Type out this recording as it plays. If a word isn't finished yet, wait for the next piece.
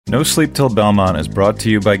No Sleep Till Belmont is brought to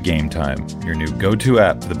you by Game Time, your new go-to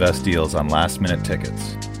app for the best deals on last-minute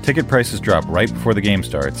tickets. Ticket prices drop right before the game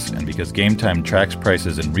starts, and because Game Time tracks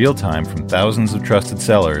prices in real time from thousands of trusted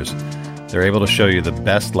sellers, they're able to show you the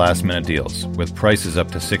best last-minute deals, with prices up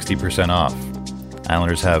to 60% off.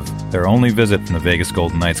 Islanders have their only visit from the Vegas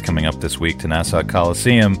Golden Knights coming up this week to Nassau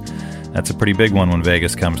Coliseum. That's a pretty big one when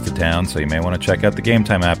Vegas comes to town, so you may want to check out the Game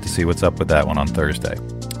Time app to see what's up with that one on Thursday.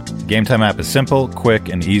 The Game Time app is simple, quick,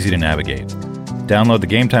 and easy to navigate. Download the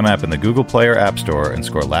Game Time app in the Google Play or App Store and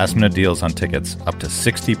score last-minute deals on tickets up to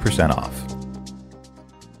 60% off.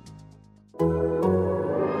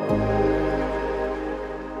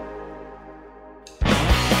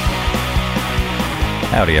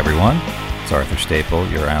 Howdy, everyone. It's Arthur Staple,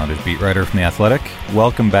 your Islanders beat writer from The Athletic.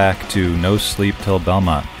 Welcome back to No Sleep Till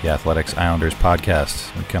Belmont, The Athletic's Islanders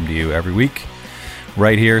podcast. We come to you every week,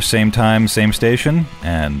 right here, same time, same station,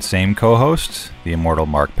 and same co-host, the immortal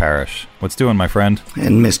Mark Parrish. What's doing, my friend?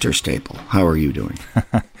 And Mr. Staple, how are you doing?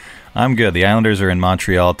 I'm good. The Islanders are in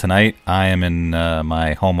Montreal tonight. I am in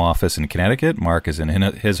my home office in Connecticut. Mark is in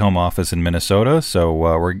his home office in Minnesota. So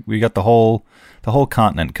we got the whole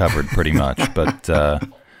continent covered pretty much. But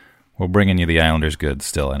we're bringing you the Islanders goods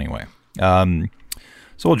still anyway. So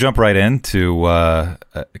we'll jump right into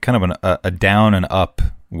kind of a down and up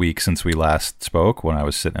week since we last spoke. When I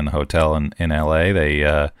was sitting in the hotel in LA,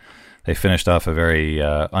 they finished off a very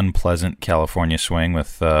unpleasant California swing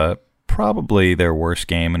with probably their worst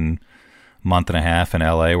game in a month and a half in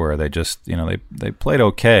LA, where they just they played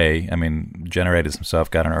okay. I mean, generated some stuff,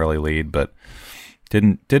 got an early lead, but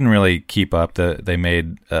didn't really keep up. They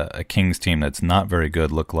made a Kings team that's not very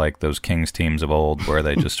good look like those Kings teams of old, where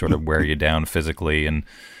they just sort of wear you down physically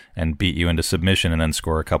and beat you into submission and then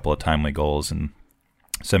score a couple of timely goals. And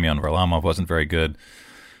Semyon Varlamov wasn't very good,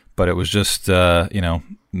 but it was just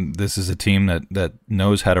this is a team that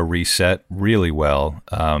knows how to reset really well.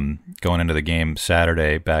 Going into the game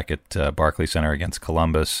Saturday back at Barclays Center against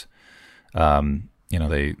Columbus,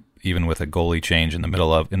 they, even with a goalie change in the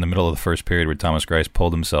middle of the first period where Thomas Greiss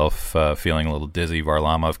pulled himself feeling a little dizzy,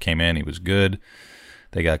 Varlamov came in. He was good.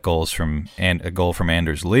 They got a goal from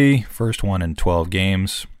Anders Lee, first one in 12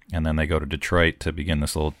 games, and then they go to Detroit to begin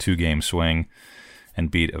this little 2-game swing and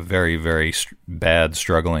beat a very, very bad,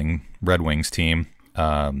 struggling Red Wings team.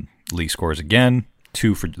 Lee scores again,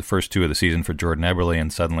 2 for the first 2 of the season for Jordan Eberle,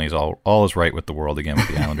 and suddenly all is right with the world again with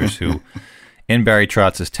the Islanders, who in Barry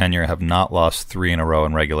Trotz's tenure have not lost 3 in a row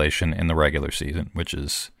in regulation in the regular season, which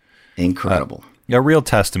is incredible. A real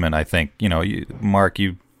testament, I think. Mark,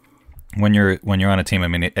 when you're on a team, I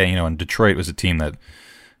mean, and Detroit was a team that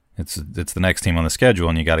it's the next team on the schedule,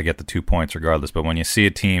 and you got to get the 2 points regardless. But when you see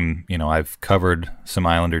a team, I've covered some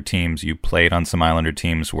Islander teams. You played on some Islander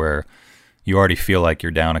teams where you already feel like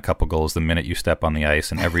you're down a couple goals the minute you step on the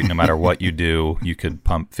ice, and no matter what you do, you could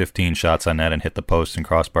pump 15 shots on net and hit the post and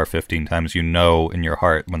crossbar 15 times. You know in your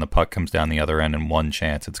heart when the puck comes down the other end and one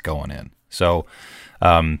chance it's going in. So,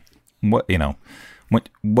 what do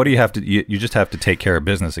you have to? You just have to take care of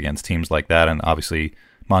business against teams like that, and obviously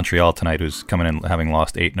Montreal tonight, who's coming in having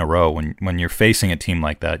lost 8 in a row. When you're facing a team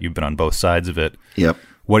like that, you've been on both sides of it. Yep.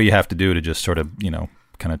 What do you have to do to just sort of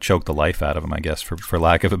kind of choke the life out of them? I guess for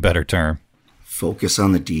lack of a better term. Focus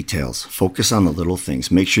on the details. Focus on the little things.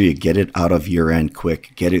 Make sure you get it out of your end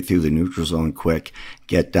quick. Get it through the neutral zone quick.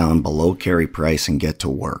 Get down below carry price and get to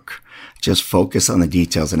work. Just focus on the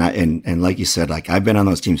details. And like you said, like I've been on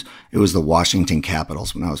those teams. It was the Washington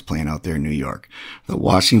Capitals when I was playing out there in New York. The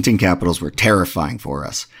Washington Capitals were terrifying for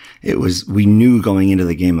us. We knew going into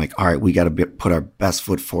the game, like, all right, we got to put our best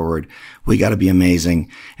foot forward. We got to be amazing.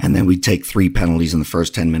 And then we'd take 3 penalties in the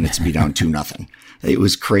first 10 minutes and be down 2-0. It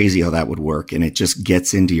was crazy how that would work. And it just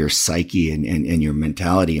gets into your psyche and your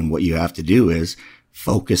mentality. And what you have to do is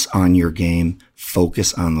focus on your game,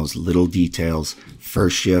 focus on those little details,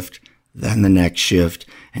 first shift, then the next shift,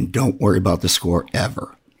 and don't worry about the score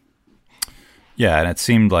ever. Yeah, and it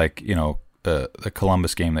seemed like, the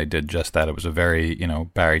Columbus game, they did just that. It was a very,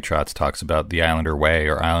 Barry Trotz talks about the Islander way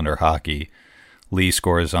or Islander hockey. Lee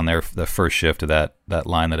scores on the first shift of that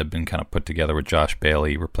line that had been kind of put together with Josh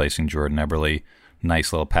Bailey replacing Jordan Eberle.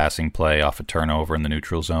 Nice little passing play off a turnover in the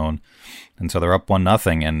neutral zone. And so they're up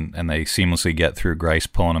 1-0, and they seamlessly get through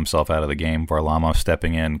Greiss pulling himself out of the game, Varlamov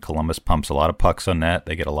stepping in. Columbus pumps a lot of pucks on net.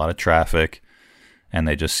 They get a lot of traffic, and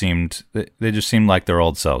they just seemed like their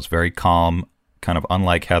old selves, very calm, kind of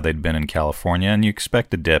unlike how they'd been in California. And you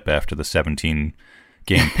expect a dip after the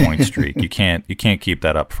 17-game point streak. You can't keep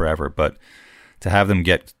that up forever, but to have them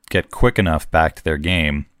get quick enough back to their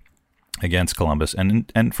game against Columbus,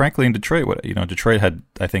 and frankly in Detroit, Detroit had,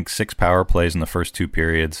 I think, 6 power plays in the first 2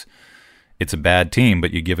 periods. it's a bad team,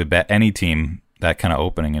 but you give any team that kind of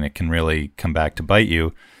opening, and it can really come back to bite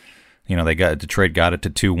you. Detroit got it to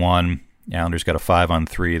 2-1. The Islanders got a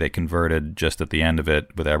 5-on-3. They converted just at the end of it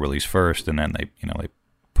with Eberle's first, and then they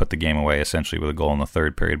put the game away essentially with a goal in the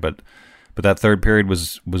third period. But that third period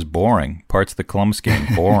was boring. Parts of the Columbus game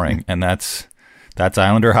boring, and that's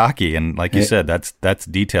Islander hockey. And like you said, that's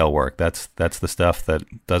detail work. That's the stuff that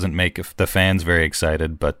doesn't make the fans very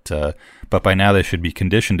excited. But by now they should be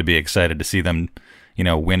conditioned to be excited to see them,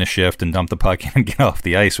 win a shift and dump the puck and get off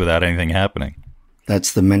the ice without anything happening.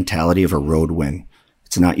 That's the mentality of a road win.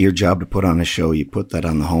 It's not your job to put on a show. You put that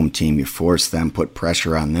on the home team. You force them, put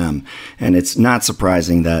pressure on them. And it's not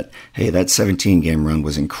surprising that, hey, that 17-game run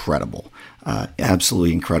was incredible.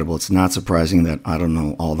 Absolutely incredible. It's not surprising that,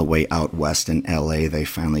 all the way out west in LA, they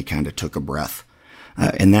finally kind of took a breath.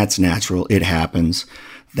 And that's natural. It happens.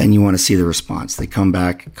 Then you want to see the response. They come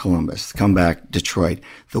back Columbus, come back Detroit.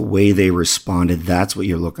 The way they responded, that's what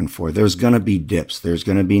you're looking for. There's going to be dips. There's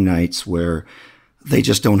going to be nights where they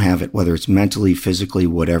just don't have it, whether it's mentally, physically,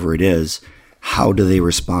 whatever it is. How do they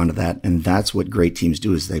respond to that? And that's what great teams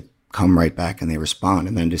do, is they come right back and they respond.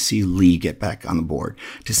 And then to see Lee get back on the board,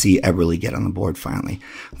 to see Eberle get on the board finally,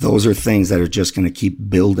 those are things that are just going to keep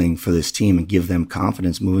building for this team and give them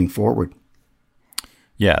confidence moving forward.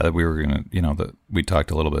 Yeah, that we were going to, we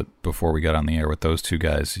talked a little bit before we got on the air with those two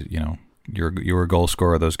guys. You're a goal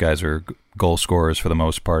scorer. Those guys are goal scorers for the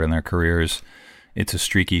most part in their careers. It's a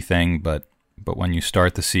streaky thing, but when you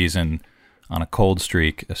start the season on a cold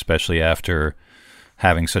streak, especially after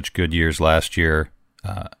having such good years last year,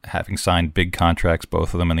 having signed big contracts,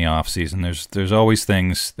 both of them in the off season, there's always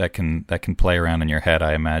things that can play around in your head.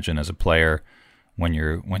 I imagine as a player, when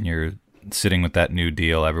you're sitting with that new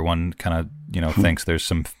deal, everyone kind of thinks there's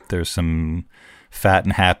some fat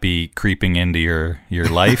and happy creeping into your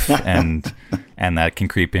life, and that can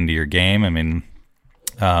creep into your game. I mean,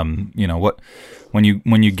 when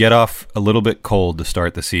you get off a little bit cold to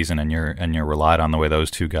start the season, and you're relied on the way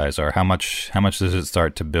those two guys are, how much does it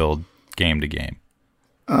start to build game to game?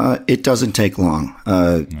 It doesn't take long.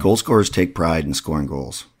 Goal scorers take pride in scoring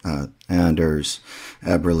goals. Anders,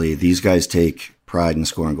 Eberle, these guys take pride in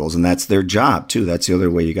scoring goals, and that's their job too. That's the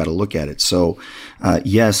other way you got to look at it. So,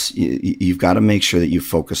 yes, you've got to make sure that you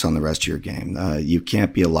focus on the rest of your game. You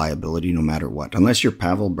can't be a liability no matter what. Unless you're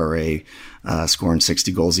Pavel Bure, scoring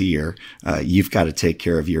 60 goals a year, you've got to take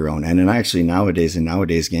care of your own end. And actually nowadays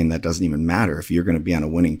game, that doesn't even matter. If you're going to be on a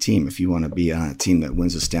winning team, if you want to be on a team that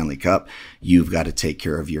wins a Stanley Cup, you've got to take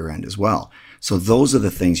care of your end as well. So those are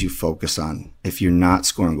the things you focus on if you're not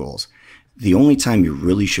scoring goals. The only time you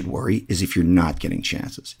really should worry is if you're not getting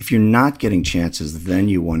chances. If you're not getting chances, then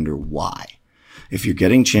you wonder why. If you're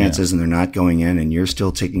getting chances and they're not going in, and you're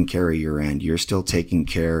still taking care of your end, you're still taking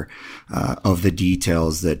care of the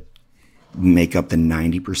details that make up the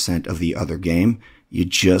 90% of the other game, you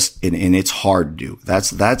just, and it's hard to do.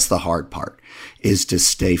 That's the hard part, is to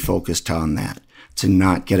stay focused on that, to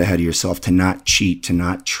not get ahead of yourself, to not cheat, to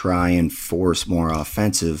not try and force more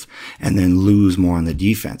offensive and then lose more on the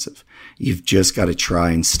defensive. You've just got to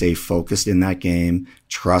try and stay focused in that game,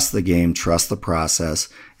 trust the game, trust the process,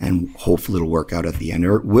 and hopefully it'll work out at the end,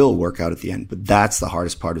 or it will work out at the end. But that's the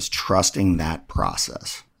hardest part, is trusting that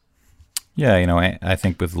process. Yeah, I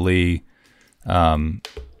think with Lee,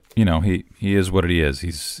 he is what he is.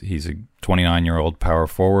 He's a 29-year-old power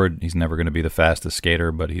forward. He's never going to be the fastest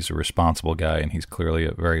skater, but he's a responsible guy, and he's clearly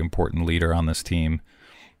a very important leader on this team.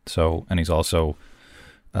 So, and he's also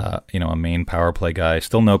a main power play guy.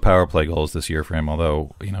 Still no power play goals this year for him,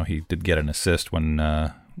 although, he did get an assist when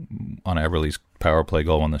on Eberle's power play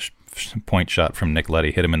goal when the point shot from Nick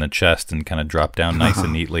Leddy hit him in the chest and kind of dropped down nice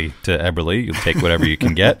and neatly to Eberle. You'll take whatever you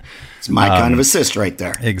can get. It's my kind of assist right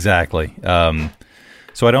there. Exactly.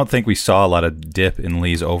 So I don't think we saw a lot of dip in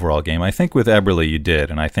Lee's overall game. I think with Eberle you did,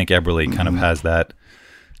 and I think Eberle kind of has that,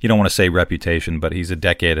 you don't want to say reputation, but he's a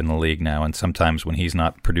decade in the league now, and sometimes when he's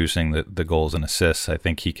not producing the goals and assists, I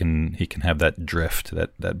think he can have that drift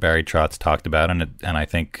that Barry Trotz talked about, and I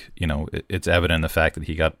think it's evident in the fact that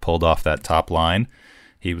he got pulled off that top line.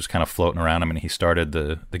 He was kind of floating around him, and he started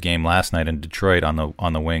the game last night in Detroit on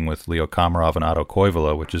the wing with Leo Komarov and Otto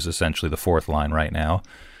Koivula, which is essentially the fourth line right now.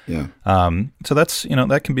 Yeah. So that's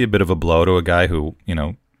that can be a bit of a blow to a guy who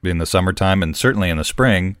in the summertime and certainly in the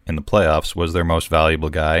spring in the playoffs was their most valuable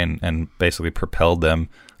guy and basically propelled them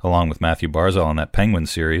along with Matthew Barzal in that Penguins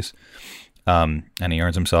series. And he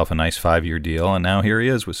earns himself a nice 5-year deal, and now here he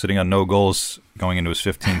is, sitting on no goals going into his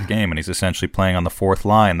 15th game, and he's essentially playing on the fourth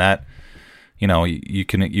line. That you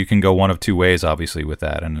can go one of two ways, obviously, with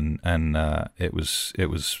that, and it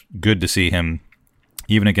was good to see him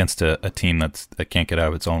even against a team that can't get out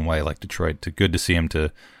of its own way like Detroit. Good to see him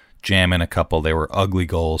to jam in a couple. They were ugly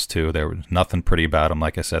goals too. There was nothing pretty about them.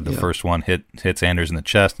 Like I said, the first one hits Anders in the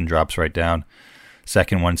chest and drops right down.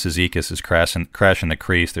 Second one, Cizikas is crashing the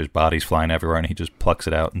crease. There's bodies flying everywhere, and he just plucks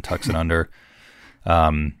it out and tucks it under.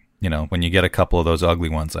 When you get a couple of those ugly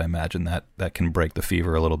ones, I imagine that can break the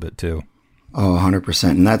fever a little bit too. Oh, 100%.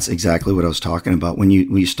 And that's exactly what I was talking about. When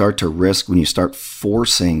you start to risk, when you start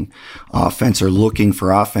forcing offense or looking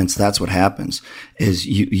for offense, that's what happens is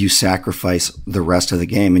you sacrifice the rest of the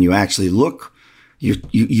game, and you actually look,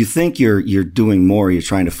 you think you're doing more, you're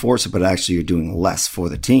trying to force it, but actually you're doing less for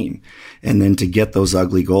the team. And then to get those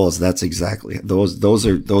ugly goals, that's exactly those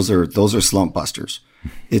are slump busters.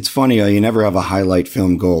 It's funny, you never have a highlight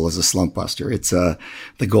film goal as a slump buster. It's the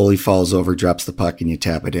goalie falls over, drops the puck, and you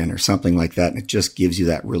tap it in or something like that. And it just gives you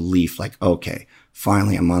that relief, like, okay,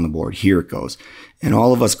 finally I'm on the board. Here it goes. And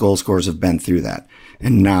all of us goal scorers have been through that.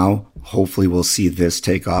 And now hopefully we'll see this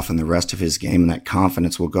take off in the rest of his game, and that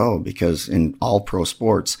confidence will go, because in all pro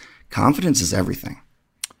sports, confidence is everything.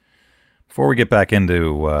 Before we get back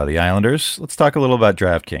into the Islanders, let's talk a little about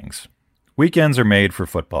DraftKings. Weekends are made for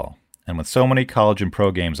football. And with so many college and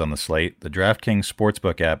pro games on the slate, the DraftKings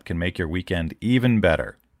Sportsbook app can make your weekend even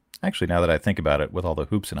better. Actually, now that I think about it, with all the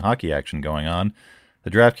hoops and hockey action going on, the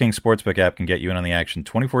DraftKings Sportsbook app can get you in on the action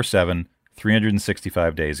 24/7,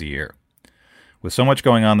 365 days a year. With so much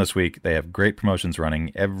going on this week, they have great promotions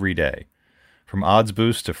running every day. From odds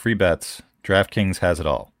boosts to free bets, DraftKings has it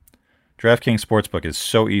all. DraftKings Sportsbook is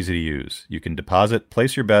so easy to use. You can deposit,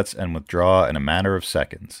 place your bets, and withdraw in a matter of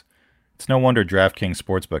seconds. It's no wonder DraftKings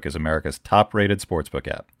Sportsbook is America's top-rated sportsbook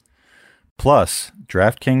app. Plus,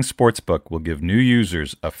 DraftKings Sportsbook will give new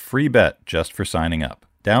users a free bet just for signing up.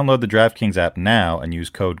 Download the DraftKings app now and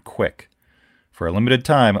use code QUICK. For a limited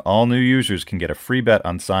time, all new users can get a free bet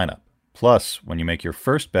on sign-up. Plus, when you make your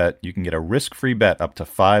first bet, you can get a risk-free bet up to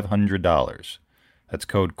 $500. That's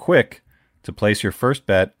code QUICK to place your first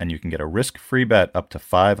bet, and you can get a risk-free bet up to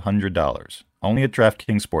 $500. Only at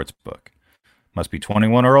DraftKings Sportsbook. Must be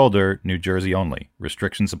 21 or older, New Jersey only.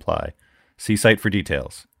 Restrictions apply. See site for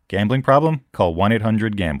details. Gambling problem? Call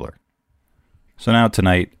 1-800-GAMBLER. So now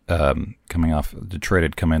tonight, coming off, Detroit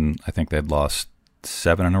had come in, I think they'd lost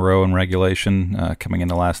 7 in a row in regulation coming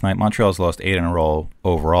into last night. Montreal's lost 8 in a row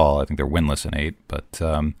overall. I think they're winless in 8, but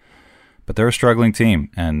they're a struggling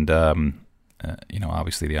team. And,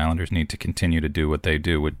 obviously the Islanders need to continue to do what they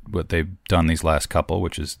do, what they've done these last couple,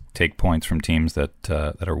 which is take points from teams that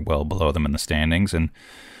are well below them in the standings. And,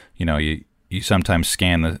 you sometimes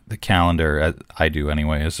scan the calendar, as I do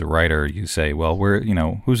anyway, as a writer. You say, well,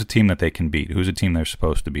 who's a team that they can beat? Who's a team they're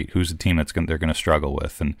supposed to beat? Who's a team they're going to struggle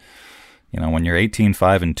with? And, when you're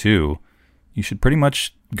 18-5-2, you should pretty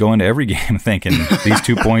much go into every game thinking these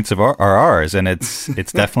 2 points are ours, and it's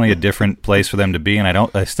definitely a different place for them to be. And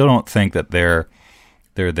I still don't think that they're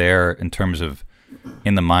there in terms of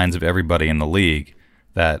in the minds of everybody in the league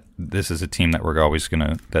that this is a team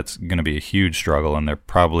that that's gonna be a huge struggle, and they're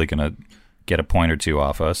probably gonna get a point or two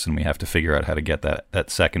off us, and we have to figure out how to get that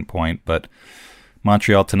second point. But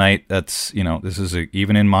Montreal tonight, this is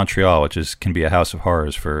even in Montreal, which can be a house of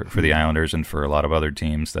horrors for the Islanders and for a lot of other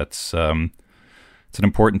teams. It's an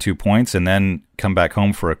important 2 points, and then come back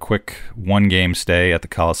home for a quick 1-game stay at the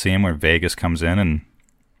Coliseum where Vegas comes in,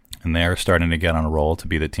 and they're starting to get on a roll to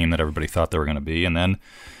be the team that everybody thought they were going to be. And then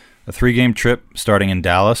a 3-game trip starting in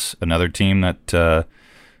Dallas, another team that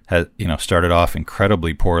has started off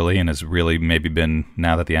incredibly poorly and has really maybe been,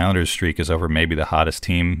 now that the Islanders streak is over, maybe the hottest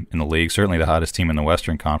team in the league, certainly the hottest team in the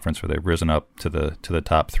Western Conference, where they've risen up to the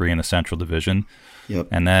top 3 in the Central Division. Yep.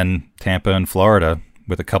 And then Tampa and Florida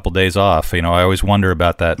with a couple days off. I always wonder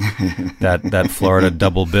about that that Florida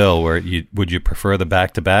double bill, where would you prefer the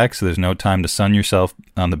back-to-back so there's no time to sun yourself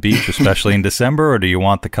on the beach, especially in December, or do you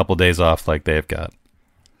want the couple days off like they've got?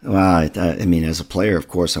 Well, as a player, of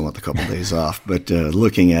course, I want the couple days off. But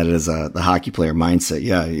looking at it as the hockey player mindset,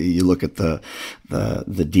 yeah, you look at the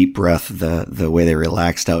deep breath, the way they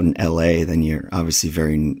relaxed out in L.A., then you're obviously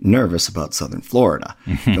very nervous about Southern Florida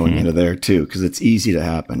going into there too, because it's easy to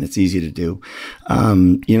happen. It's easy to do.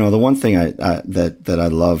 The one thing that I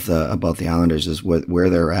love about the Islanders is where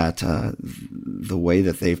they're at. The way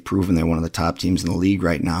that they've proven they're one of the top teams in the league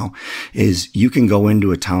right now is you can go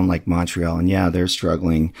into a town like Montreal, and yeah, they're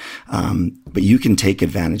struggling. But you can take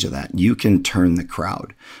advantage of that. You can turn the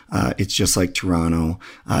crowd. It's just like Toronto,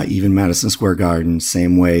 even Madison Square Garden,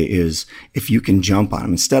 same way, is if you can jump on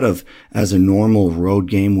them instead of as a normal road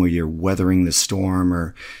game where you're weathering the storm,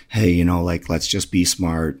 or, hey, let's just be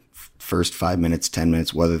smart. First 5 minutes, 10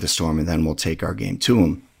 minutes, weather the storm, and then we'll take our game to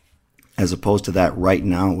them. as opposed to that right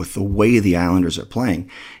now with the way the Islanders are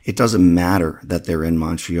playing. It doesn't matter that they're in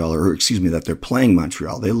Montreal that they're playing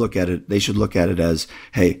Montreal. They should look at it as,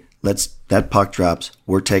 hey, that puck drops.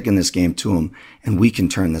 We're taking this game to them, and we can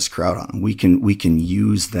turn this crowd on. We can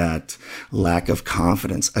use that lack of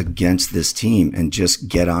confidence against this team and just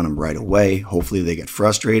get on them right away. Hopefully they get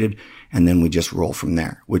frustrated, and then we just roll from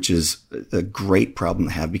there, which is a great problem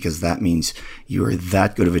to have, because that means you are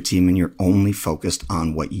that good of a team and you're only focused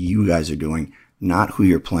on what you guys are doing, not who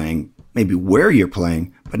you're playing, maybe where you're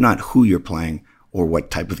playing, but not who you're playing or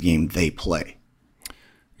what type of game they play.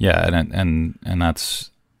 Yeah, and that's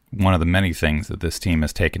one of the many things that this team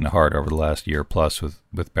has taken to heart over the last year plus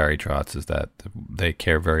with Barry Trotz, is that they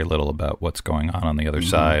care very little about what's going on the other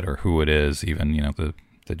side or who it is. Even,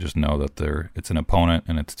 they just know that it's an opponent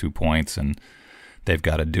and it's 2 points, and they've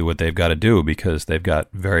got to do what they've got to do, because they've got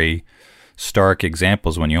very stark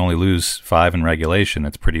examples. When you only lose 5 in regulation,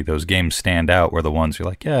 those games stand out, where the ones you're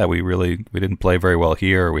like, yeah, we didn't play very well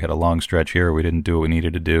here, or we had a long stretch here, or we didn't do what we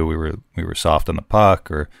needed to do, we were soft on the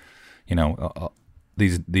puck, or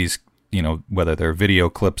these whether they're video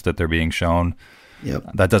clips that they're being shown.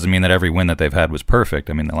 Yep. That doesn't mean that every win that they've had was perfect.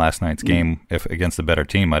 I mean, the last night's game, if against a better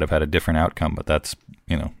team, might have had a different outcome, but that's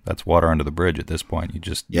water under the bridge at this point.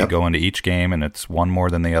 You go into each game and it's one more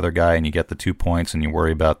than the other guy, and you get the 2 points, and you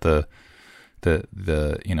worry about the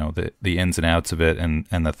ins and outs of it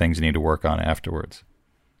and the things you need to work on afterwards.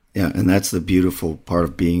 Yeah, and that's the beautiful part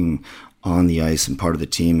of being on the ice and part of the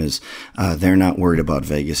team is they're not worried about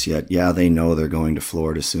Vegas yet. Yeah, they know they're going to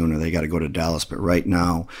Florida soon, or they got to go to Dallas. But right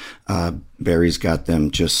now, Barry's got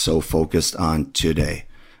them just so focused on today.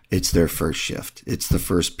 It's their first shift. It's the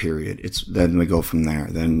first period. Then we go from there.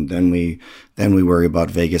 Then we worry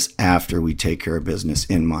about Vegas after we take care of business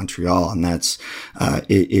in Montreal, and that's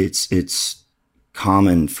it's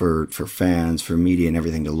common for fans, for media and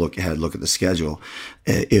everything to look ahead, look at the schedule.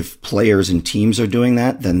 If players and teams are doing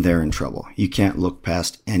that, then they're in trouble. You can't look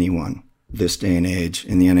past anyone this day and age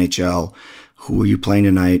in the NHL. Who are you playing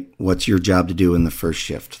tonight? What's your job to do in the first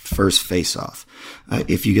shift, first face-off?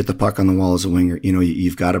 If you get the puck on the wall as a winger,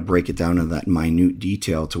 you've got to break it down to that minute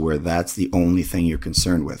detail to where that's the only thing you're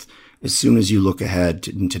concerned with. As soon as you look ahead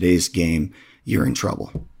in today's game, you're in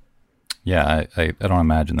trouble. Yeah, I don't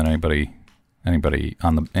imagine that anybody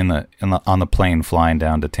on the plane flying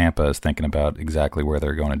down to Tampa is thinking about exactly where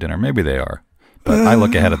they're going to dinner. Maybe they are, but I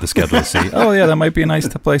look ahead at the schedule to see, oh yeah, that might be a nice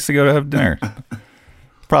place to go to have dinner.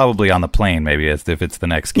 Probably on the plane, maybe, as if it's the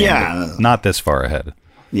next game. Yeah, not this far ahead,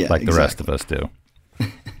 like the rest of us do.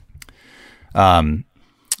 And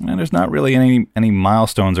there's not really any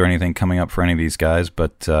milestones or anything coming up for any of these guys,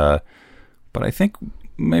 but I think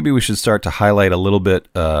maybe we should start to highlight a little bit.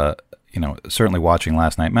 Certainly watching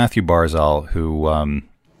last night, Matthew Barzal, who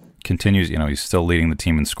continues, he's still leading the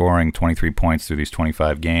team in scoring, 23 points through these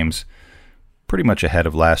 25 games, pretty much ahead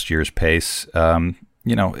of last year's pace. When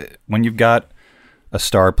you've got a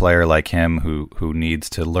star player like him who needs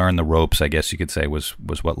to learn the ropes, I guess you could say was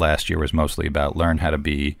what last year was mostly about, learn how to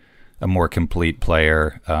be a more complete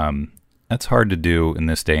player. That's hard to do in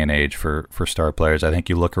this day and age for star players. I think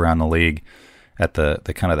you look around the league at the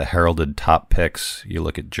kind of the heralded top picks. You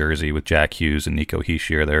look at Jersey with Jack Hughes and Nico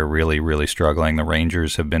Hischier. They're really, really struggling. The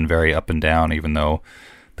Rangers have been very up and down, even though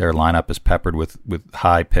their lineup is peppered with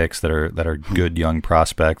high picks that are good young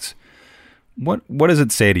prospects. What does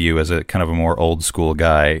it say to you as a kind of a more old school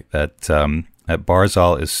guy that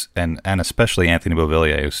Barzal is, and especially Anthony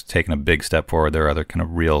Beauvillier, who's taken a big step forward, their other kind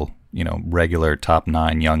of real, regular top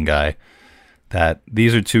 9 young guy, that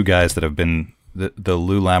these are two guys that have been the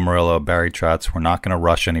Lou Lamoriello, Barry Trotz. We're not going to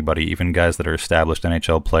rush anybody, even guys that are established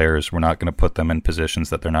NHL players. We're not going to put them in positions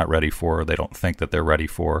that they're not ready for, or they don't think that they're ready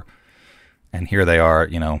for. And here they are,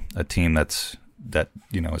 a team that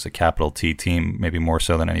is a capital T team, maybe more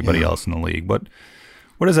so than anybody else in the league. What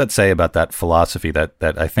does that say about that philosophy that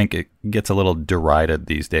I think it gets a little derided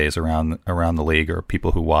these days around the league, or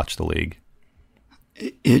people who watch the league?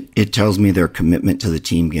 It tells me their commitment to the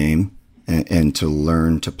team game and to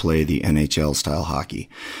learn to play the NHL style hockey.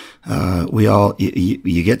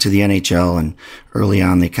 You get to the NHL, and early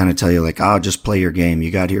on they kind of tell you like, oh, just play your game. You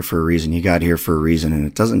got here for a reason. And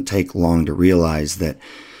it doesn't take long to realize that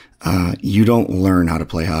you don't learn how to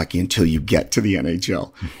play hockey until you get to the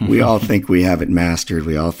NHL. We all think we have it mastered.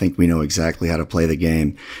 We all think we know exactly how to play the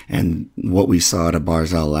game. And what we saw at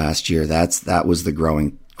Barzal last year, that was the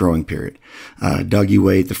growing period. Dougie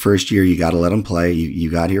Weight, the first year, you got to let him play. You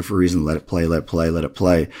got here for a reason. Let it play.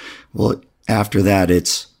 Well, after that,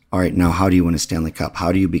 it's, all right, now how do you win a Stanley Cup?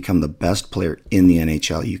 How do you become the best player in the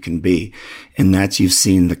NHL you can be? And you've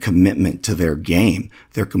seen the commitment to their game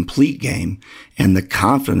their complete game and the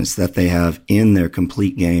confidence that they have in their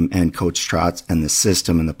complete game and Coach Trotz and the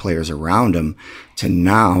system and the players around him, to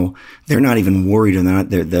now they're not even worried,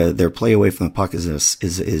 and their play away from the puck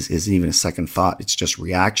is even a second thought. It's just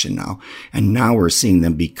reaction now. And now we're seeing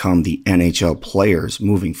them become the NHL players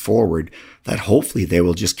moving forward that hopefully they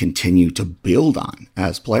will just continue to build on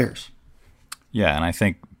as players. Yeah, and I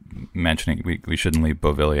think mentioning we shouldn't leave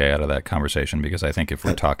Beauvillier out of that conversation, because I think if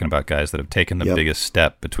we're talking about guys that have taken the biggest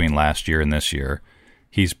step between last year and this year,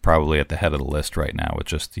 he's probably at the head of the list right now with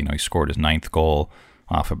just, he scored his 9th goal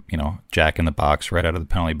off of, jack in the box right out of the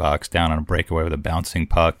penalty box, down on a breakaway with a bouncing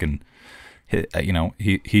puck. And,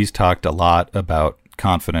 he's talked a lot about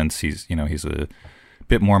confidence. He's a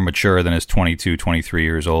bit more mature than his 22, 23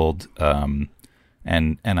 years old. And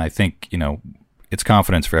I think, it's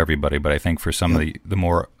confidence for everybody, but I think for some of the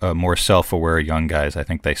more self-aware young guys, I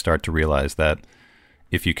think they start to realize that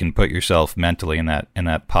if you can put yourself mentally in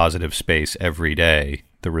that positive space every day,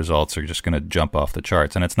 the results are just going to jump off the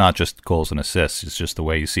charts. And it's not just goals and assists; it's just the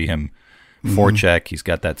way you see him forecheck. He's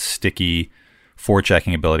got that sticky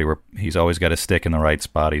forechecking ability where he's always got a stick in the right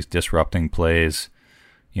spot. He's disrupting plays.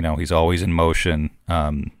 He's always in motion.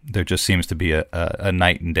 There just seems to be a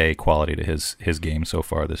night and day quality to his game so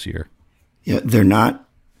far this year. Yeah, they're not.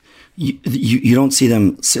 You don't see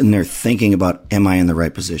them sitting there thinking about, am I in the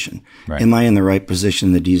right position? Right. Am I in the right position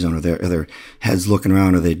in the D zone? Are their heads looking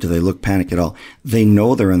around? Do they look panic at all? They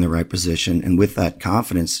know they're in the right position, and with that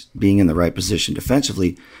confidence, being in the right position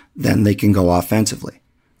defensively, then they can go offensively.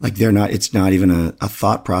 Like it's not even a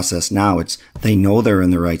thought process now. They know they're in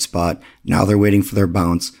the right spot. Now they're waiting for their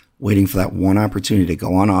bounce, waiting for that one opportunity to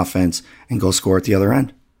go on offense and go score at the other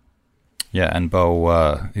end. Yeah, and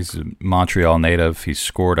Bo, he's a Montreal native. He's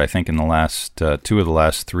scored, I think, in the last 2 of the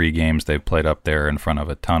last 3 games they've played up there in front of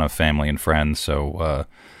a ton of family and friends. So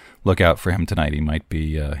look out for him tonight. He might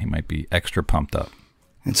be extra pumped up.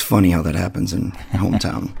 It's funny how that happens in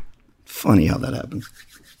hometown. Funny how that happens.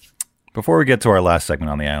 Before we get to our last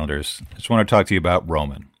segment on the Islanders, I just want to talk to you about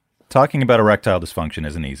Roman. Talking about erectile dysfunction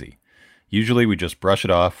isn't easy. Usually we just brush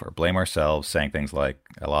it off or blame ourselves, saying things like,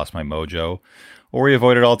 I lost my mojo, or we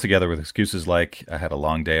avoid it altogether with excuses like, I had a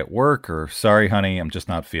long day at work, or sorry, honey, I'm just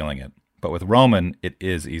not feeling it. But with Roman, it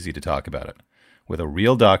is easy to talk about it. With a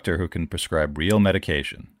real doctor who can prescribe real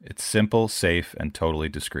medication, it's simple, safe, and totally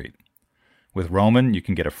discreet. With Roman, you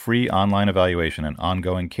can get a free online evaluation and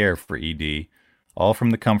ongoing care for ED, all from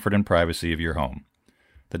the comfort and privacy of your home.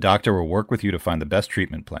 The doctor will work with you to find the best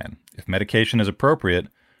treatment plan. If medication is appropriate,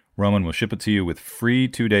 Roman will ship it to you with free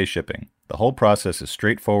 2-day shipping. The whole process is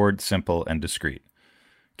straightforward, simple, and discreet.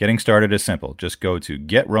 Getting started is simple. Just go to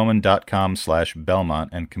getroman.com/Belmont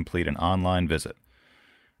and complete an online visit.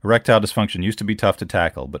 Erectile dysfunction used to be tough to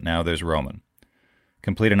tackle, but now there's Roman.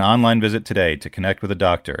 Complete an online visit today to connect with a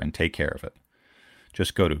doctor and take care of it.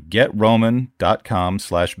 Just go to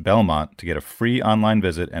getroman.com/Belmont to get a free online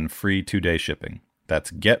visit and free 2-day shipping.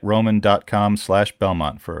 That's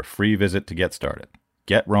getroman.com/Belmont for a free visit to get started.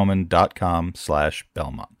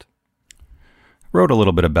 getroman.com/Belmont. Wrote a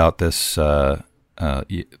little bit about this the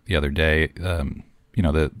other day.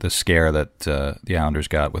 The scare that the Islanders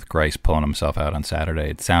got with Greiss pulling himself out on Saturday.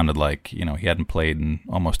 It sounded like he hadn't played in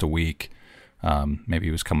almost a week. Maybe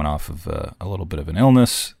he was coming off of a little bit of an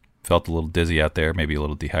illness. Felt a little dizzy out there, maybe a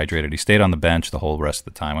little dehydrated. He stayed on the bench the whole rest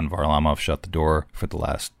of the time when Varlamov shut the door for the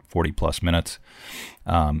last 40-plus minutes.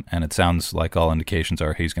 And it sounds like all indications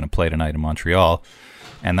are he's going to play tonight in Montreal.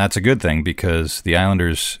 And that's a good thing because the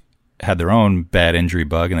Islanders had their own bad injury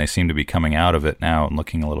bug, and they seem to be coming out of it now and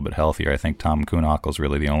looking a little bit healthier. I think Tom Kuhnhackel's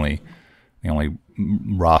really the only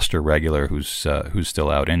roster regular who's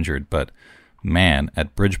still out injured. But man,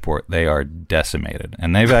 at Bridgeport they are decimated,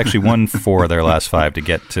 and they've actually won 4 of their last 5 to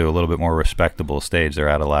get to a little bit more respectable stage. They're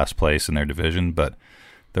out of last place in their division, but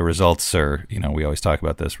the results are, we always talk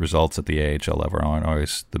about this. Results at the AHL level aren't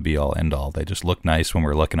always the be-all, end-all. They just look nice when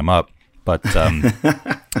we're looking them up, but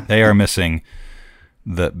they are missing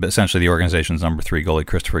essentially the organization's number 3 goalie,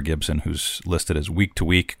 Christopher Gibson, who's listed as week to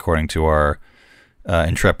week, according to our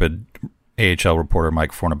intrepid AHL reporter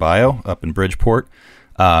Mike Fornabayo up in Bridgeport.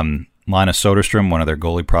 Linus Soderstrom, one of their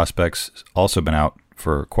goalie prospects, also been out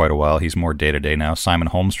for quite a while. He's more day-to-day now. Simon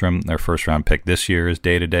Holmstrom, their first-round pick this year, is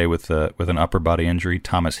day-to-day with an upper body injury.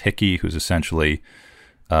 Thomas Hickey, who's essentially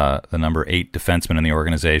the number 8 defenseman in the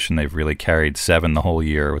organization. They've really carried 7 the whole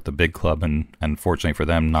year with the big club, and fortunately for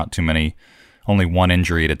them, not too many. Only one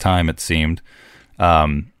injury at a time, it seemed.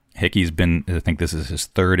 Hickey's been, I think this is his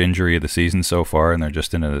 3rd injury of the season so far, and they're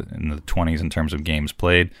just in the 20s in terms of games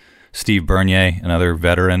played. Steve Bernier, another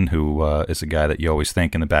veteran who is a guy that you always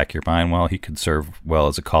think in the back of your mind, well, he could serve well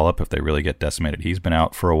as a call-up if they really get decimated. He's been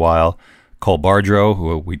out for a while. Cole Bardreau,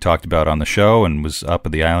 who we talked about on the show and was up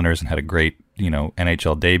at the Islanders and had a great,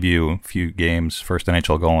 NHL debut, a few games, first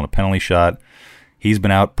NHL goal and a penalty shot. He's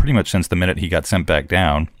been out pretty much since the minute he got sent back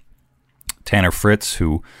down. Tanner Fritz,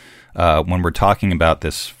 who, when we're talking about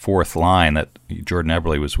this fourth line that Jordan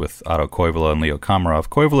Eberle was with Otto Koivula and Leo Komarov,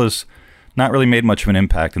 Koivula's not really made much of an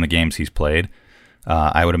impact in the games he's played.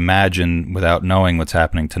 I would imagine, without knowing what's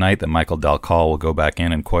happening tonight, that Michael Dal Colle will go back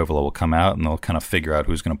in and Koivula will come out, and they'll kind of figure out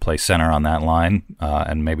who's going to play center on that line,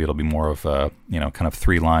 and maybe it'll be more of kind of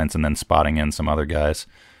three lines and then spotting in some other guys.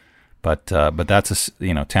 But that's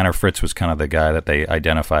Tanner Fritz was kind of the guy that they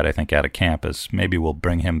identified, I think, out of camp as maybe we'll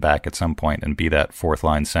bring him back at some point and be that fourth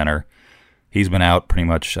line center. He's been out pretty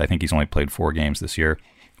much. I think he's only played 4 games this year.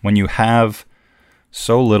 When you have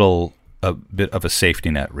so little, a bit of a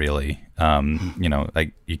safety net, really.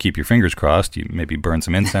 You keep your fingers crossed. You maybe burn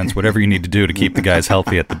some incense, whatever you need to do to keep the guys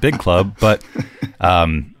healthy at the big club. But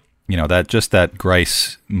that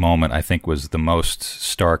Greiss moment, I think, was the most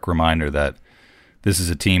stark reminder that this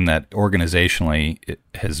is a team that organizationally it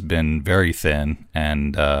has been very thin,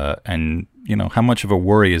 and how much of a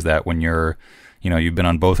worry is that when you're. You've been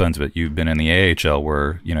on both ends of it. You've been in the AHL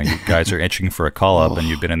where, you guys are itching for a call-up, and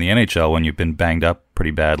you've been in the NHL when you've been banged up pretty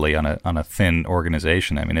badly on a thin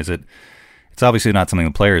organization. I mean, it's obviously not something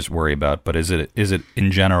the players worry about, but is it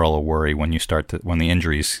in general a worry when when the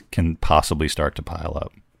injuries can possibly start to pile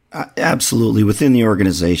up? Absolutely. Within the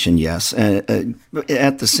organization, yes. At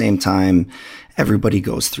the same time, everybody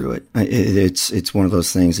goes through it. It's one of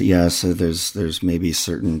those things that, yes, there's maybe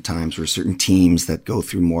certain times where certain teams that go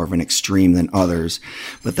through more of an extreme than others,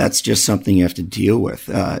 but that's just something you have to deal with.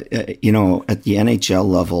 At the NHL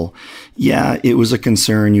level, yeah, it was a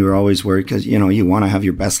concern. You were always worried because, you want to have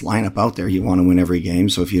your best lineup out there. You want to win every game.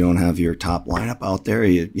 So if you don't have your top lineup out there,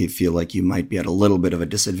 you feel like you might be at a little bit of a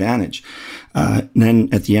disadvantage. Then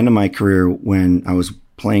at the end of my career, when I was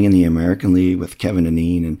playing in the American League with Kevin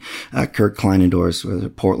Dineen and Kirk Kleinendorf, whether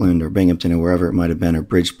Portland or Binghamton or wherever it might have been, or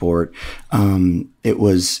Bridgeport,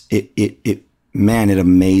 it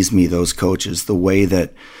amazed me, those coaches, the way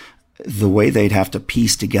they'd have to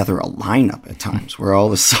piece together a lineup at times where all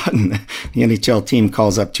of a sudden the NHL team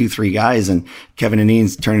calls up 2-3 guys and Kevin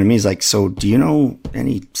Dineen's turning to me, he's like, so do you know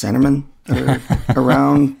any centermen that are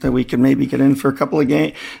around that we could maybe get in for a couple of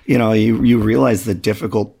games? You realize the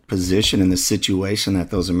difficult position and the situation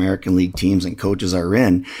that those American League teams and coaches are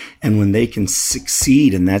in. And when they can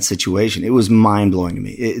succeed in that situation, it was mind blowing to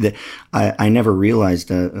me. I never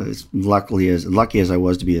realized, as lucky as I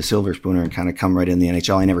was to be a silver spooner and kind of come right in the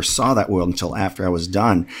NHL, I never saw that world until after I was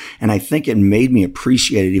done. And I think it made me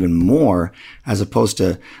appreciate it even more, as opposed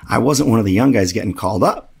to, I wasn't one of the young guys getting called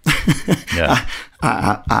up. Yeah.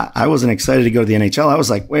 I wasn't excited to go to the NHL. I was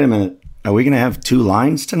like, wait a minute, are we going to have 2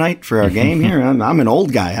 lines tonight for our game here? I'm an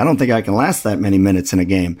old guy. I don't think I can last that many minutes in a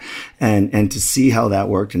game. And to see how that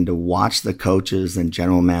worked and to watch the coaches and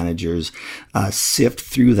general managers sift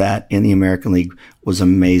through that in the American League was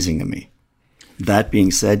amazing to me. That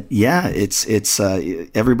being said, yeah, it's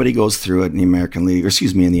everybody goes through it in the American League,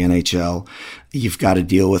 in the NHL. You've got to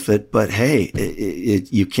deal with it, but hey,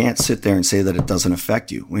 you can't sit there and say that it doesn't affect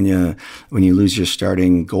you. When you lose your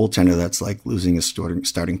starting goaltender, that's like losing a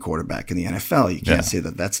starting quarterback in the NFL. You can't say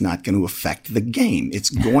that that's not going to affect the game. It's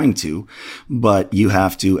going to, but you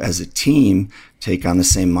have to, as a team, take on the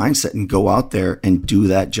same mindset and go out there and do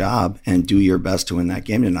that job and do your best to win that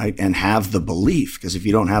game tonight and have the belief. Because if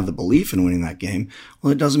you don't have the belief in winning that game,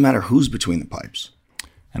 well, it doesn't matter who's between the pipes.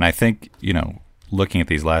 And I think, looking at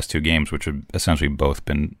these last 2 games, which have essentially both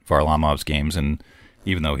been Varlamov's games, and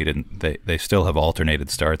even though he didn't, they still have alternated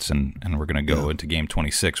starts, and we're going to go into game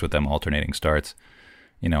 26 with them alternating starts.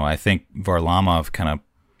 I think Varlamov kind of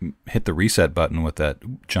hit the reset button with that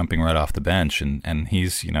jumping right off the bench, and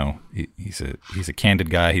he's he's a candid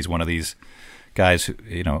guy. He's one of these guys who,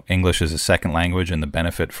 English is a second language, and the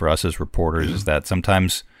benefit for us as reporters is that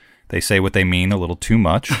sometimes they say what they mean a little too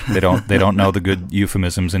much. They don't know the good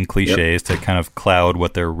euphemisms and cliches to kind of cloud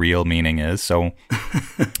what their real meaning is. So,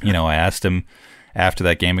 I asked him after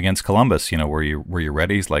that game against Columbus, were you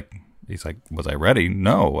ready? He's like, was I ready?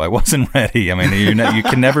 No, I wasn't ready. I mean, you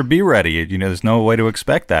can never be ready. There's no way to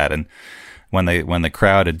expect that. And when the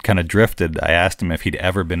crowd had kind of drifted, I asked him if he'd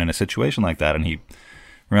ever been in a situation like that, and he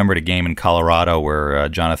remembered a game in Colorado where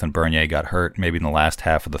Jonathan Bernier got hurt, maybe in the last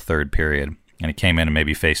half of the third period. And he came in and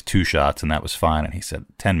maybe faced 2 shots, and that was fine. And he said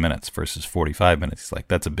 10 minutes versus 45 minutes. He's like,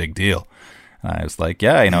 that's a big deal. And I was like,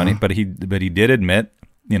 yeah, but he did admit,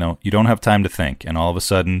 you don't have time to think. And all of a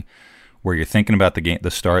sudden, where you're thinking about the game,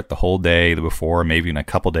 the start, the whole day before, maybe even a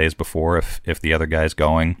couple days before, if the other guy's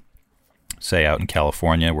going, say out in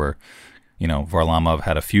California, where Varlamov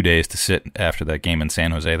had a few days to sit after that game in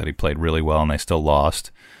San Jose that he played really well and they still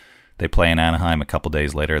lost. They play in Anaheim a couple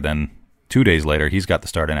days later. Then 2 days later, he's got the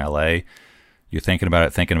start in L.A. You're thinking about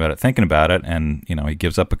it, and he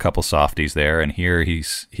gives up a couple softies there. And here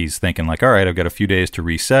he's thinking like, all right, I've got a few days to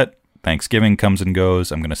reset. Thanksgiving comes and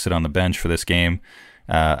goes. I'm going to sit on the bench for this game.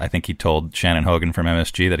 I think he told Shannon Hogan from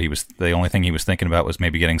MSG that the only thing he was thinking about was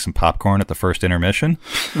maybe getting some popcorn at the first intermission.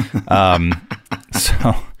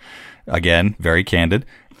 So, again, very candid.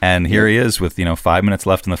 And here he is with 5 minutes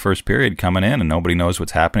left in the first period coming in, and nobody knows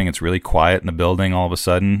what's happening. It's really quiet in the building all of a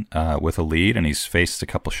sudden with a lead, and he's faced a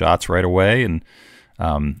couple shots right away. And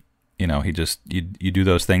he just you do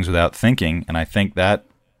those things without thinking. And I think that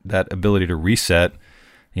ability to reset.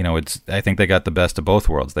 I think they got the best of both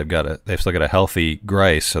worlds. They've still got a healthy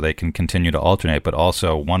Greiss, so they can continue to alternate. But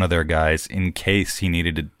also, one of their guys, in case he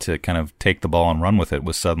needed to kind of take the ball and run with it,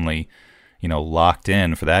 was suddenly, locked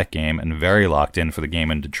in for that game and very locked in for the game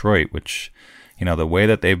in Detroit. Which, the way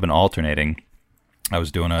that they've been alternating, I was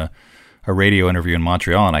doing a radio interview in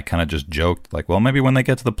Montreal, and I kind of just joked like, well, maybe when they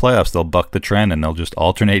get to the playoffs, they'll buck the trend and they'll just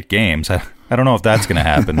alternate games. I don't know if that's going to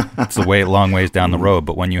happen. It's long ways down the road.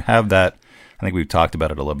 But when you have that. I think we've talked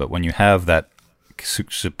about it a little bit. When you have that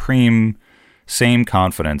supreme same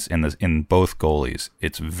confidence in both goalies,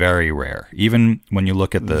 it's very rare. Even when you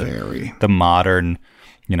look at the modern,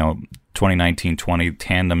 2019-20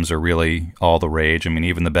 tandems are really all the rage. I mean,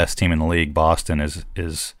 even the best team in the league, Boston,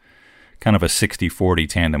 is kind of a 60-40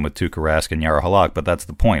 tandem with Tuukka Rask and Jaro Halak, but that's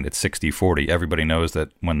the point. It's 60-40. Everybody knows that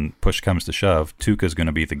when push comes to shove, Tuukka's going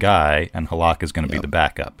to be the guy and Halak is going to be the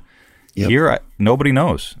backup. Yep. Here, nobody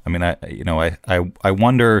knows. I mean, I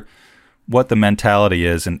wonder what the mentality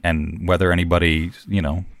is and whether anybody,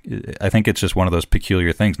 I think it's just one of those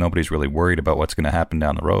peculiar things. Nobody's really worried about what's going to happen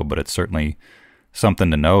down the road, but it's certainly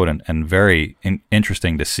something to note and very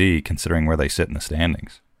interesting to see considering where they sit in the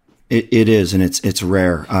standings. It is, and it's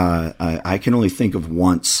rare. I can only think of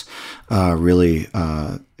once, really,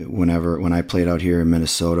 when I played out here in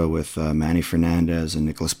Minnesota with Manny Fernandez and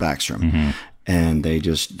Nicholas Backstrom. Mm-hmm. And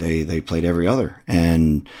they played every other.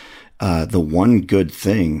 And the one good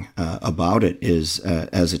thing about it is,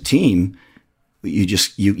 as a team,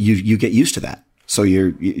 you get used to that. So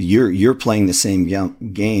you're playing the same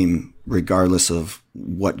game regardless of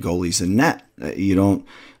what goalie's in net.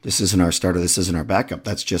 This isn't our starter, this isn't our backup,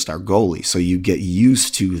 that's just our goalie. So you get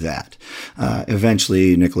used to that.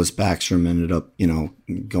 Eventually, Nicholas Backstrom ended up,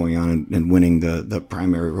 going on and winning the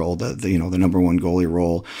primary role, the number one goalie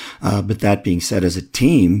role. But that being said, as a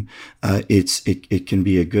team, it can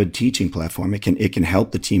be a good teaching platform. It can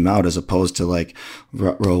help the team out as opposed to like, we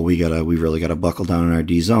really gotta buckle down in our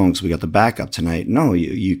D zone because we got the backup tonight. No,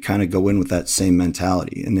 you kind of go in with that same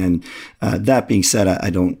mentality. And then that being said, I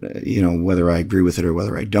don't, whether I agree with it or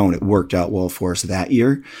whether I don't, it worked out well for us that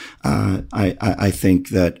year. I think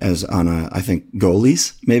that I think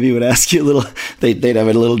goalies maybe would ask you a little, they'd have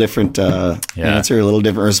a little different answer, a little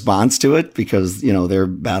different response to it because, they're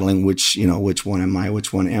battling which one am I,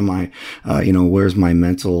 where's my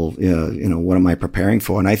mental, what am I preparing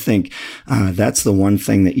for? And I think that's the one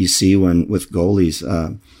thing that you see with goalies,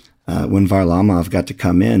 when Varlamov got to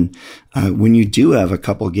come in, when you do have a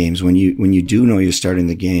couple games, when you do know you're starting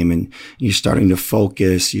the game and you're starting to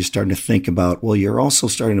focus, you're starting to think about, well, you're also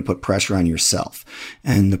starting to put pressure on yourself.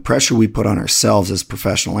 And the pressure we put on ourselves as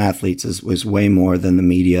professional athletes is way more than the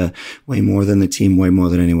media, way more than the team, way more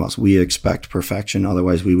than anyone else. We expect perfection.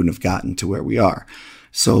 Otherwise we wouldn't have gotten to where we are.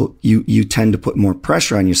 So you tend to put more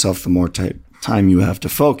pressure on yourself the more time you have to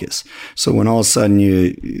focus. So when all of a sudden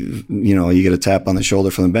you get a tap on the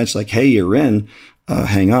shoulder from the bench, like, hey, you're in,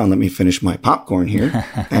 hang on, let me finish my popcorn here.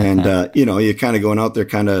 And, you're kind of going out there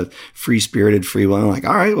kind of free spirited, free will, like,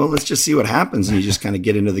 all right, well, let's just see what happens. And you just kind of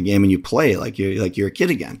get into the game and you play like you're a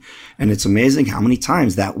kid again. And it's amazing how many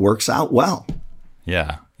times that works out well.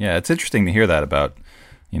 Yeah. Yeah. It's interesting to hear that about,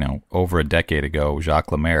 over a decade ago,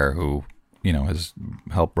 Jacques Lemaire, who, has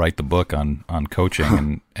helped write the book on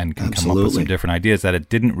coaching and can come up with some different ideas that it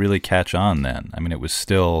didn't really catch on then. I mean, it was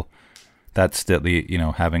still, that's still the,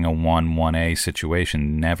 having a 1-1A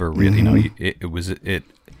situation never really, it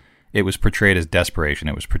was portrayed as desperation.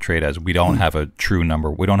 It was portrayed as we don't have a true number.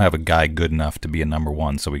 We don't have a guy good enough to be a number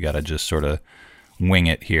one. So we got to just sort of wing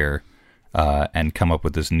it here and come up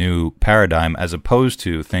with this new paradigm as opposed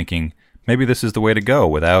to thinking, maybe this is the way to go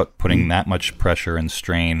without putting that much pressure and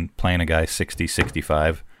strain, playing a guy 60,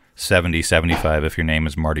 65, 70, 75 if your name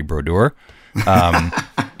is Marty Brodeur.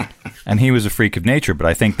 And he was a freak of nature, but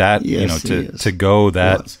I think that, to go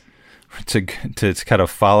that to kind of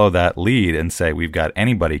follow that lead and say we've got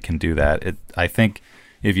anybody can do that. I think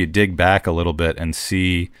if you dig back a little bit and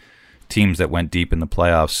see teams that went deep in the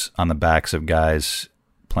playoffs on the backs of guys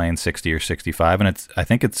playing 60 or 65, and I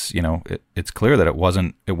think it's it's clear that it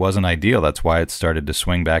wasn't ideal. That's why it started to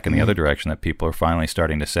swing back in the other direction. That people are finally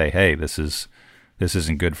starting to say, hey, this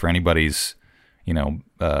isn't good for anybody's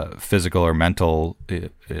physical or mental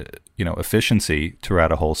efficiency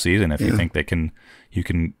throughout a whole season. If you think you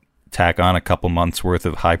can tack on a couple months worth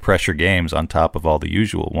of high pressure games on top of all the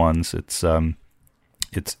usual ones, it's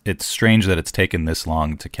strange that it's taken this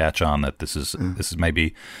long to catch on that this is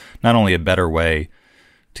maybe not only a better way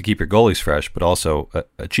to keep your goalies fresh, but also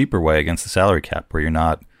a cheaper way against the salary cap, where you're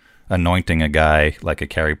not anointing a guy like a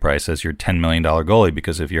Carey Price as your $10 million goalie,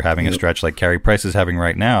 because if you're having a stretch like Carey Price is having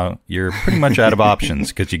right now, you're pretty much out of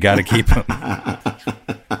options because you got to keep him.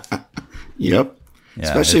 Yep. Yeah,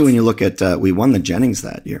 especially when you look at, we won the Jennings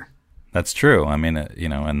that year. That's true. I mean,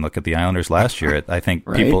 and look at the Islanders last year. I think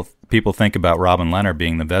right? people think about Robin Lehner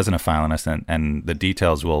being the Vezina finalist, and the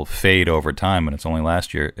details will fade over time, but it's only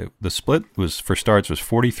last year. The split was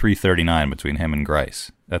 43-39 between him and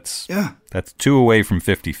Greiss. That's 2 away from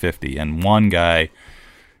 50-50, and one guy,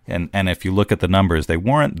 and if you look at the numbers, they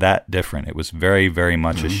weren't that different. It was very, very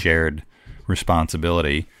much a shared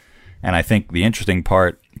responsibility. And I think the interesting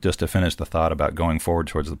part, just to finish the thought about going forward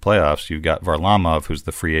towards the playoffs, you've got Varlamov, who's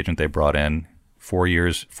the free agent they brought in,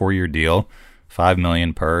 4-year deal, $5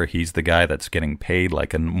 million per. He's the guy that's getting paid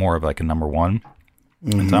more of a number one.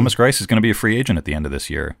 And Thomas Greiss is going to be a free agent at the end of this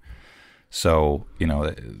year. So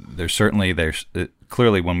there's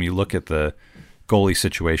clearly, when we look at the goalie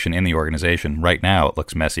situation in the organization right now, it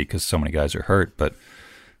looks messy because so many guys are hurt, but.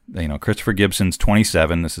 Christopher Gibson's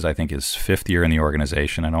 27. This is, I think, his 5th year in the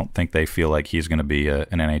organization. I don't think they feel like he's going to be an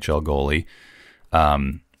NHL goalie.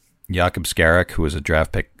 Jakub Skarek, who was a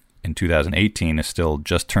draft pick in 2018, is still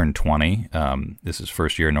just turned 20. This is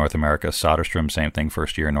first year in North America. Soderstrom, same thing,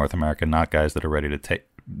 first year in North America. Not guys that are ready to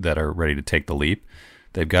take the leap.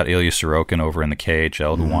 They've got Ilya Sorokin over in the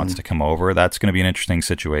KHL who wants to come over. That's going to be an interesting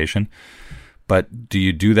situation. But do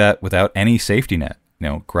you do that without any safety net?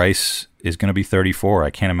 Greiss is going to be 34. I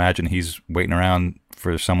can't imagine he's waiting around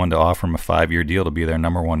for someone to offer him a 5-year deal to be their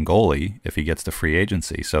number one goalie if he gets to free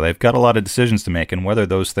agency. So they've got a lot of decisions to make, and whether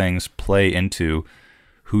those things play into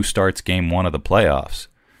who starts game one of the playoffs,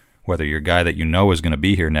 whether your guy that is going to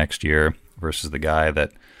be here next year versus the guy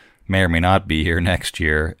that may or may not be here next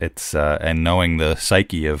year. It's and knowing the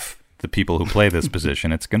psyche of the people who play this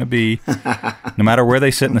position, it's going to be, no matter where they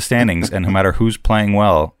sit in the standings and no matter who's playing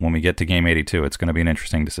well, when we get to game 82, it's going to be an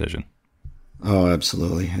interesting decision. Oh,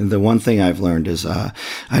 absolutely. And the one thing I've learned is I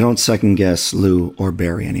don't second guess Lou or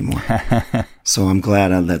Barry anymore. So I'm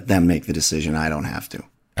glad I let them make the decision. I don't have to.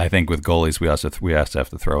 I think with goalies, we also have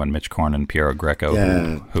to throw in Mitch Korn and Piero Greco,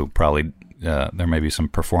 who probably there may be some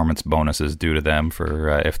performance bonuses due to them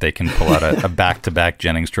for if they can pull out a back-to-back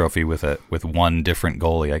Jennings Trophy with one different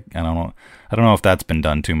goalie. I don't know if that's been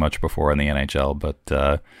done too much before in the NHL,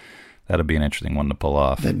 but that'd be an interesting one to pull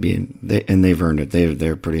off. And they've earned it.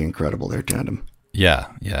 They're pretty incredible. Their tandem. Yeah.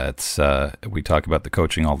 It's we talk about the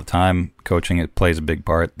coaching all the time. Coaching, it plays a big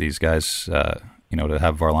part. These guys. To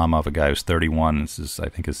have Varlamov, a guy who's 31, this is, I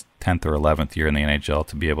think, his 10th or 11th year in the NHL,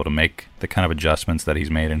 to be able to make the kind of adjustments that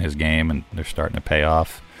he's made in his game, and they're starting to pay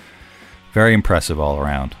off. Very impressive all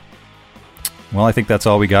around. Well, I think that's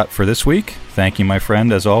all we got for this week. Thank you, my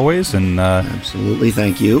friend, as always. And absolutely,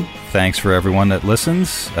 thank you. Thanks for everyone that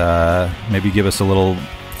listens. Maybe give us a little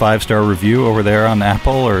 5-star review over there on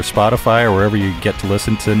Apple or Spotify or wherever you get to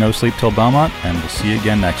listen to No Sleep Till Belmont, and we'll see you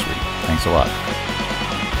again next week. Thanks a lot.